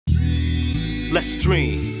let's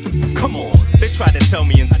dream. Come on. They tried to tell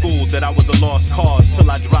me in school that I was a lost cause till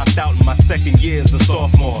I dropped out in my second year as a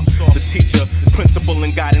sophomore. The teacher, principal,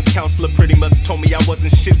 and guidance counselor pretty much told me I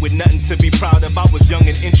wasn't shit with nothing to be proud of. I was young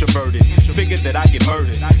and introverted, figured that I'd get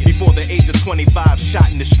murdered before the age of 25.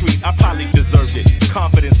 Shot in the street, I probably deserved it.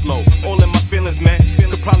 Confidence low, all in my feelings, man.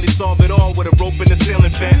 Could probably solve it all with a rope in the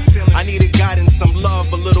ceiling fan. I needed guidance, some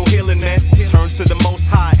love, a little healing, man. Turn to the Most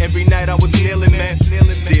High, every night I was kneeling, man.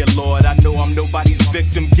 Dear Lord, I know I'm nobody's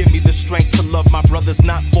victim. Give me the strength to love my brothers,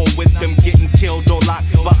 not fall with them. Getting killed or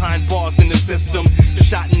locked behind bars in the system.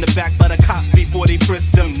 Shot in the back by the cops before they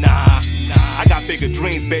frisked them. Nah, I got bigger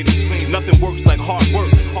dreams, baby. Nothing works like hard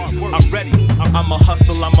work. I'm ready. I'ma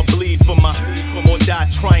hustle, I'ma bleed for my, or die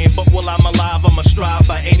trying. But while I'm alive, I'ma strive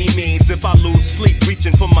by any means. If I lose sleep,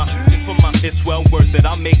 reaching for my, it's well worth it.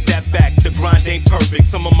 I'll make that back. The grind ain't perfect.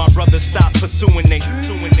 Some of my brothers stopped pursuing they.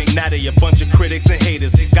 Now they a bunch of critics and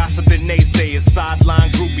haters, gossiping naysayers,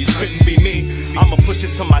 sideline groupies. Couldn't be me. I'ma push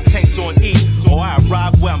it till my tank's on E, or I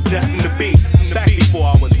arrive where I'm destined to be. Back before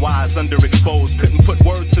I was wise, underexposed, couldn't put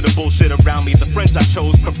words to the bullshit around me. The friends I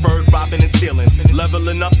chose preferred robbing and stealing.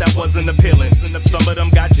 Leveling up, that wasn't appealing. Some of them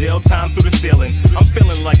got jail time through the ceiling. I'm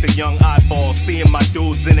feeling like the young oddball, seeing my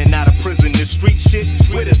dudes in and out of prison. This street shit,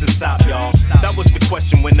 where does it stop, y'all? That was the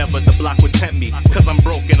question whenever the block would tempt me. Cause I'm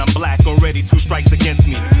broke and I'm black, already 2 strikes against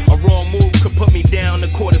me. A wrong move could put me down a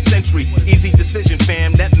quarter century. Easy decision,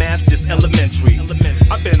 fam, that math just elementary.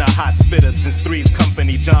 I've been a hot spitter since Three's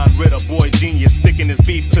Company. John Ritter, boy genius, sticking his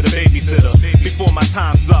beef to the babysitter. Before my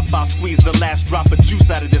time's up, I'll squeeze the last drop of juice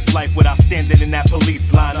out of this life without standing in that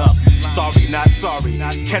police lineup. Sorry, not sorry.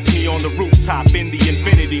 Catch me on the rooftop in the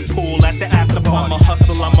infinity pool at the after party. I'ma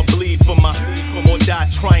hustle, I'ma bleed for my, or die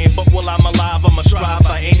trying. But while I'm alive, I'ma strive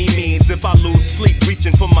by any means. If I lose sleep,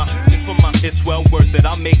 reaching for my, it's well worth it.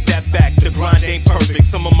 I'll make that back. The grind ain't perfect.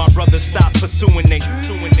 Some of my brothers stopped pursuing they.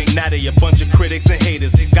 Now they a bunch of critics and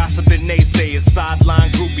haters, gossiping naysayers,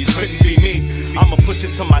 sideline groupies. Couldn't be me. I'ma push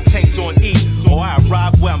it till my tank's on E, or I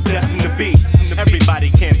arrive where I'm destined to be. Everybody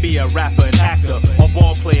can't be a rapper, an actor, or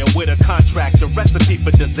ball player with a contract. A recipe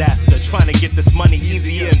for disaster. Trying to get this money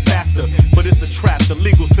easier and faster, but it's a trap. The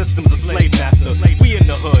legal system's a slave master. We in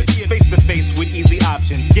the hood, face to face with easy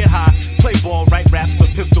options. Get high, play ball, write raps,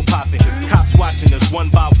 or pistol popping. Cops watching us one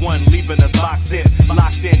by one, leaving us boxed in,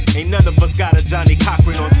 locked in. Ain't none of us got a Johnny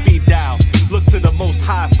Cochran on speed dial. Look to the Most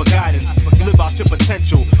High for guidance. Live out your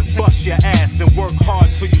potential, bust your ass, and work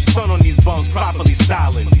hard till you stun on these bums, properly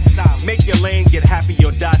styling. Make your lane, get happy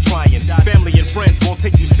or die trying. Family and friends won't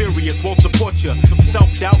take you serious, won't support you.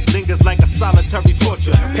 Self-doubt lingers like a solitary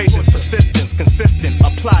torture. Patience, persistence, consistent.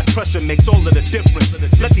 Applied pressure makes all of the difference.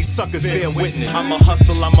 Let these suckers bear witness. I'ma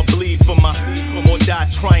hustle, I'ma bleed for my, or die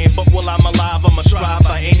trying. But while I'm alive, I'ma strive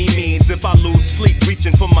by any means. If I lose sleep,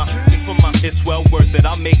 reaching for my, it's well worth it.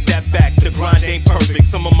 I'll make that back. The grind ain't perfect.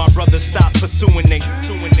 Some of my brothers stopped pursuing they.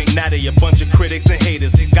 Now they a bunch of critics and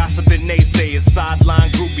haters, gossiping naysayers,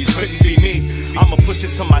 sideline groupies. Couldn't be me. I'ma push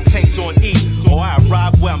it till my tank's on E, or I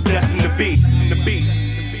arrive where I'm destined to be.